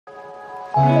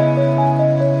Hello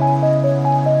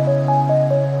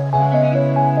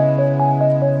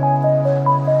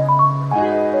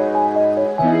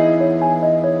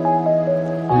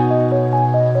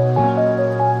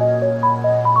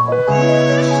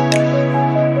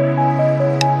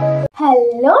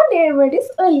dear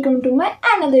buddies, welcome to my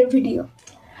another video.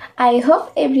 I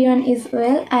hope everyone is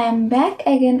well. I am back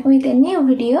again with a new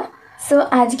video. So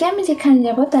আজকে আমি যেখানে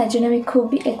যাব তার জন্য আমি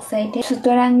খুবই এক্সাইটেড,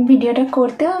 সুতরাং ভিডিওটা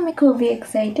করতেও আমি খুবই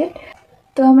এক্সাইটেড।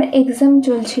 তো আমার এক্সাম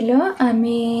চলছিল,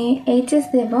 আমি এইচএস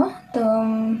দেব, তো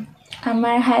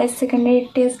আমার হায়ার সেকেন্ডারি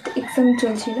টেস্ট এক্সাম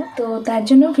চলছিল, তো তার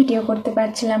জন্য ভিডিও করতে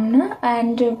পারছিলাম না।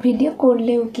 অ্যান্ড ভিডিও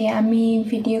করলেও কি আমি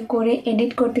ভিডিও করে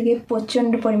এডিট করতে গিয়ে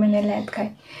প্রচণ্ড পরিমাণে ল্যাগ খাই,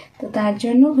 তো তার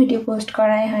জন্য ভিডিও পোস্ট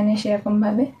করাই হয় না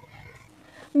সেরকমভাবে।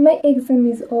 মাই এক্সাম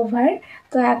ইজ ওভার,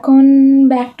 তো এখন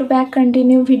back to back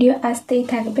continue video আসতেই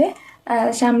থাকবে।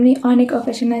 সামনে অনেক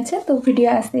অকেশন আছে, তো ভিডিও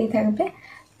আসতেই থাকবে।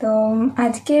 তো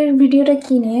আজকের ভিডিওটা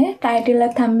কী নিয়ে টাইটেল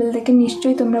আর থাম্বনেল থেকে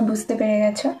নিশ্চয়ই তোমরা বুঝতে পেরে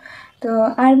গেছো। তো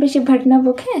আর বেশি ভাটনা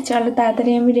বকে চলো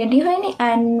তাড়াতাড়ি আমি রেডি হইনি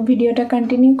অ্যান্ড ভিডিওটা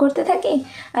কন্টিনিউ করতে থাকি,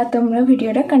 আর তোমরা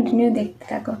ভিডিওটা কন্টিনিউ দেখতে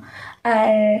থাকো।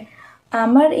 আর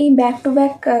আমার এই back to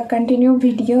back continue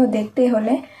video দেখতে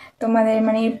হলে তোমাদের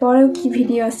মানে এরপরেও কি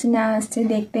ভিডিও আসছে না আসছে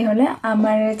দেখতে হলে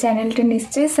আমার চ্যানেলটা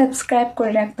নিশ্চয়ই সাবস্ক্রাইব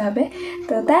করে রাখতে হবে,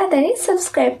 তো তাড়াতাড়ি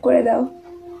সাবস্ক্রাইব করে দাও।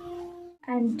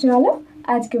 অ্যান্ড চলো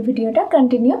আজকে ভিডিওটা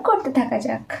কন্টিনিউ করতে থাকা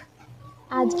যাক।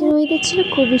 আজকের ওয়েদার ছিল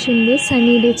খুবই সুন্দর,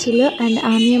 সানি ডে ছিল। অ্যান্ড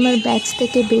আমি আমার ব্যাচ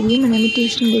থেকে বেরিয়ে মানে আমি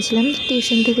টিউশন গেছিলাম,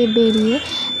 টিউশন থেকে বেরিয়ে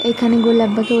এখানে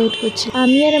গোলাপবাগে ওয়েট করছিলাম।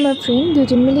 আমি আর আমার ফ্রেন্ড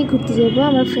দুজন মিলেই ঘুরতে যাবো,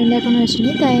 আমার ফ্রেন্ড এখনও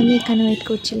আসেনি, তাই আমি এখানে ওয়েট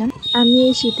করছিলাম। আমি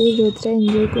এই শীতের রোদটা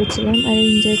এনজয় করছিলাম, আর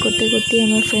এনজয় করতে করতেই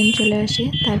আমার ফ্রেন্ড চলে আসে,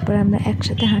 তারপর আমরা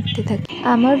একসাথে হাঁটতে থাকি।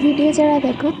 আমার ভিডিও যারা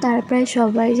দেখো তার প্রায়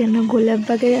সবাই যেন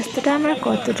গোলাপবাগের রাস্তাটা আমার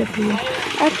কতটা প্রিয়,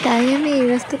 আর তাই আমি এই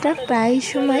রাস্তাটা প্রায়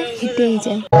সময় হেঁটেই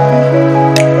যাই।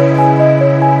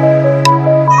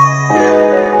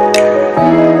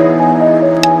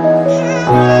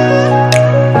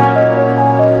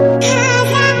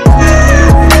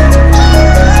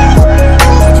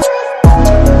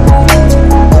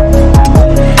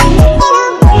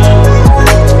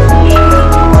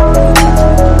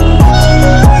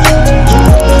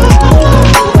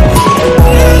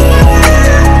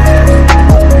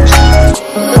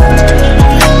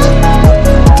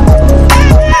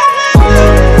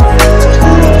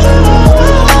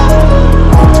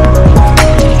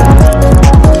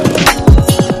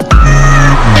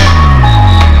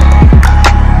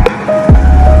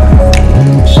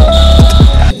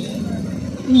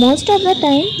 Most of the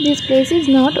time this place is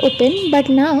not open, but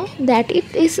now that it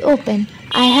is open,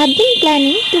 I have been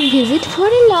planning to visit for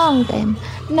a long time.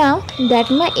 Now that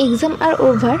my exam are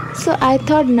over, so I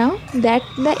thought now that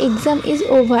the exam is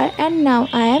over and now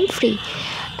I am free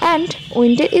and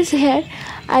winter is here,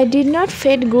 I did not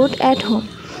feel good at home,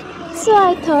 so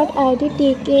I thought I would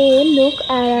take a look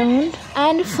around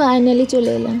and finally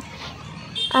চলে এলাম।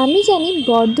 আমি জানি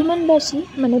বর্ধমানবাসী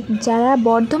মানে যারা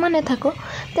বর্ধমানে থাকো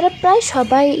তারা প্রায়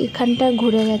সবাই এখানটা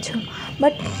ঘুরে গেছো,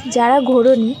 বাট যারা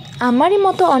ঘোরোনি আমারই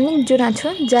মতো অনেকজন আছো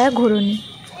যারা ঘোরোনি,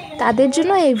 তাদের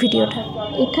জন্য এই ভিডিওটা।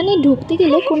 এখানে ঢুকতে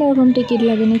গেলে কোনো রকম টিকিট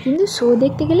লাগে না, কিন্তু শো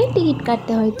দেখতে গেলে টিকিট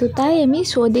কাটতে হয়, তো তাই আমি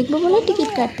শো দেখবো বলে টিকিট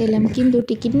কাটতে এলাম, কিন্তু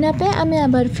টিকিট না পেয়ে আমি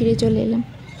আবার ফিরে চলে এলাম।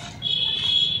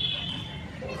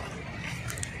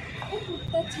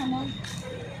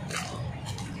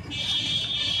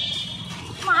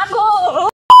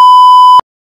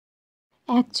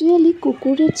 অ্যাকচুয়ালি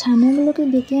কুকুরের ছানাগুলোকে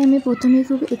দেখে আমি প্রথমে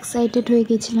খুব এক্সাইটেড হয়ে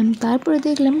গেছিলাম, তারপরে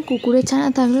দেখলাম কুকুরের ছানা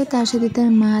থাকলেও তার সাথে তার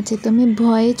মা আছে, তো আমি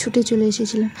ভয়ে ছুটে চলে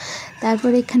এসেছিলাম।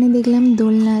 তারপর এখানে দেখলাম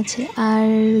দোলনা আছে, আর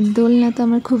দোলনা তো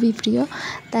আমার খুবই প্রিয়,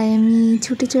 তাই আমি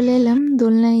ছুটে চলে এলাম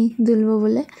দোলনায় দুলবো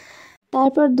বলে।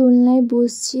 তারপর দোলনায়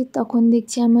বসছি, তখন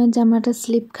দেখছি আমার জামাটা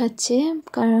স্লিপ খাচ্ছে,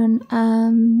 কারণ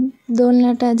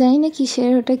দোলনাটা জানি না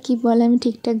কিসের, ওটা কী বলে আমি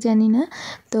ঠিকঠাক জানি না,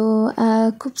 তো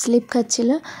খুব স্লিপ খাচ্ছিল।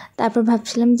 তারপর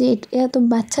ভাবছিলাম যে এটা তো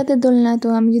বাচ্চাদের দোলনা, তো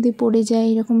আমি যদি পড়ে যাই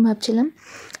এরকম ভাবছিলাম,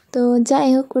 তো যাই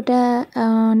হোক ওটা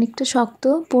অনেকটা শক্ত,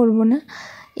 পড়বো না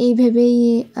এই ভেবেই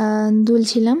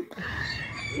দুলছিলাম।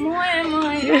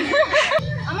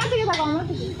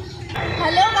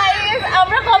 হ্যালো গাইস,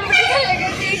 আমরা কম্পিটিশন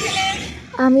লেগেছি এখানে।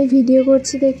 আমি ভিডিও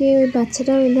করছি দেখে ওই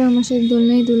বাচ্চাটাও এলো আমার সাথে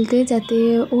দোলনায় দুলতে, যাতে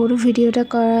ওর ভিডিওটা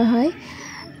করা হয়,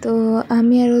 তো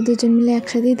আমি আর ও দুজন মিলে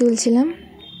একসাথেই দুলছিলাম।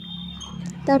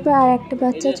 তারপর আর একটা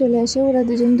বাচ্চা চলে আসে, ওরা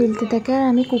দুজন দুলতে থাকে, আর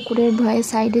আমি কুকুরের ভয়ে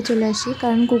সাইডে চলে আসি,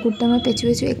 কারণ কুকুরটা আমার পেছু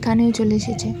পেছু এখানেও চলে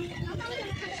এসেছে।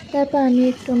 তারপর আমি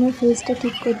একটু আমার ফেসটা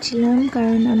ঠিক করছিলাম,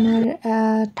 কারণ আমার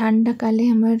ঠান্ডাকালে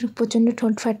আমার প্রচণ্ড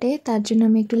ঠোঁট ফাটে, তার জন্য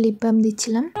আমি একটু লিপ বাম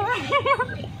দিচ্ছিলাম।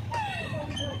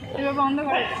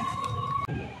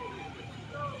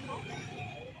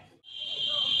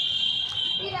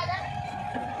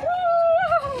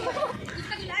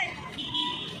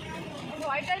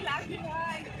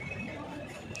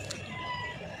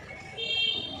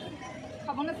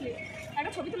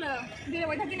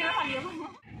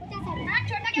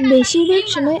 বেশিরভাগ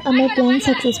সময় আমার প্ল্যান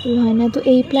সাকসেসফুল হয় না, তো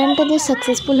এই প্ল্যানটা যে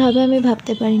সাকসেসফুল হবে আমি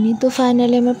ভাবতে পারিনি। তো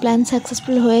ফাইনালি আমার প্ল্যান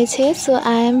সাকসেসফুল হয়েছে, so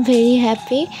I am very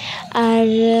happy. আর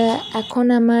এখন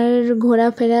আমার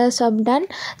ঘোরাফেরা সব ডান,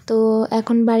 তো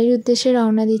এখন বাড়ির উদ্দেশ্যে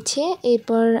রওনা দিচ্ছি।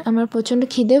 এরপর আমার প্রচণ্ড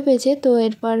খিদেও পেয়েছে, তো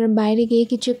এরপর বাইরে গিয়ে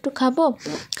কিছু একটু খাবো,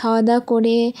 খাওয়া দাওয়া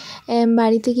করে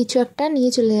বাড়িতে কিছু একটা নিয়ে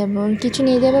চলে যাব। কিছু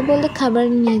নিয়ে যাবো বলতে খাবার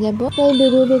নিয়ে যাব। তাই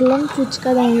বেরিয়ে দেখলাম ফুচকা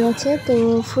দাঁড়িয়ে আছে, তো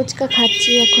ফুচকা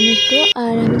খাচ্ছি এখন একটু।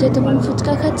 আর আমি যতক্ষণ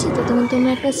ফুচকা খাচ্ছি ততক্ষণ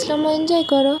তোমরা একটা স্লো এনজয়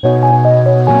করো।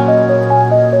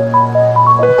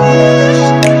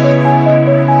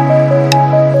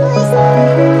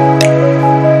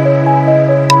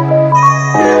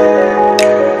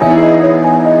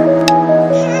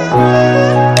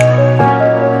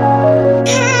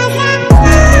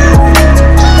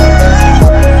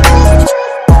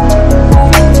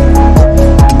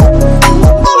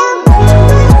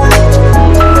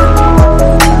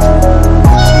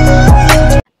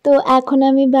 তো এখন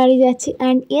আমি বাড়ি যাচ্ছি।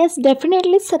 And yes,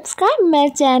 definitely subscribe my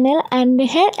channel and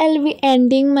here I'll be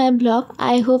ending my vlog.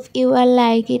 I hope you will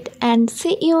like it and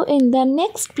see you in the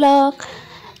next vlog.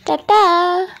 Tata.